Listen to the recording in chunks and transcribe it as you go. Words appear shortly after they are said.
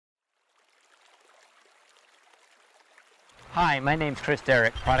Hi, my name's Chris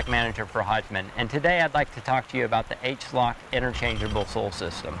Derrick, Product Manager for Hodgman, and today I'd like to talk to you about the H-Lock interchangeable sole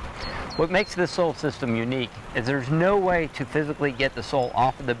system. What makes this sole system unique is there's no way to physically get the sole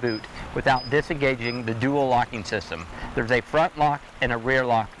off of the boot without disengaging the dual locking system. There's a front lock and a rear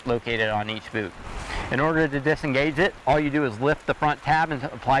lock located on each boot. In order to disengage it, all you do is lift the front tab and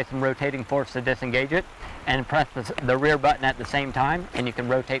apply some rotating force to disengage it, and press the rear button at the same time, and you can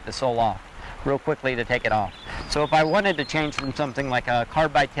rotate the sole off real quickly to take it off. So if I wanted to change from something like a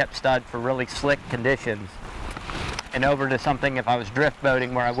carbide tip stud for really slick conditions and over to something if I was drift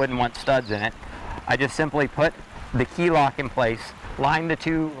boating where I wouldn't want studs in it, I just simply put the key lock in place, line the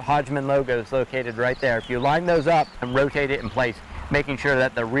two Hodgman logos located right there. If you line those up and rotate it in place, making sure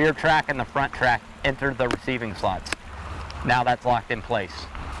that the rear track and the front track enter the receiving slots. Now that's locked in place.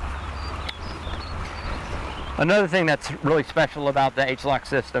 Another thing that's really special about the H-Lock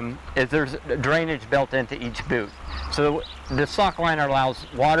system is there's drainage built into each boot. So the sock liner allows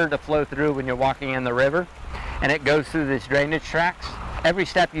water to flow through when you're walking in the river, and it goes through these drainage tracks. Every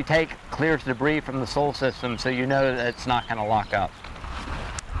step you take clears debris from the sole system, so you know that it's not going to lock up.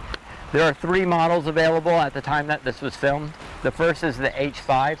 There are 3 models available at the time that this was filmed. The first is the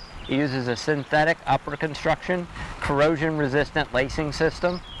H5. It uses a synthetic upper construction, corrosion-resistant lacing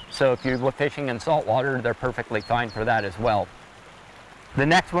system. So if you're fishing in salt water, they're perfectly fine for that as well. The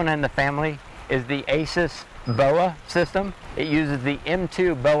next one in the family is the ASIS BOA system. It uses the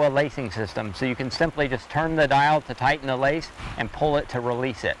M2 BOA lacing system, so you can simply just turn the dial to tighten the lace and pull it to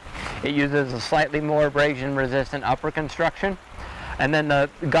release it. It uses a slightly more abrasion-resistant upper construction. And then the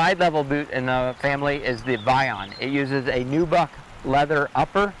guide level boot in the family is the Vion. It uses a nubuck leather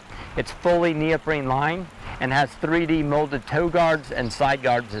upper. It's fully neoprene lined and has 3D molded toe guards and side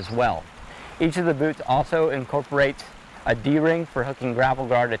guards as well. Each of the boots also incorporates a D-ring for hooking gravel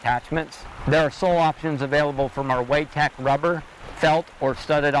guard attachments. There are sole options available from our Waytech rubber, felt, or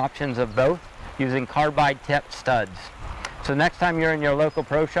studded options of both using carbide tip studs. So next time you're in your local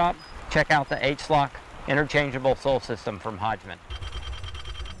pro shop, check out the H-Lock interchangeable sole system from Hodgman.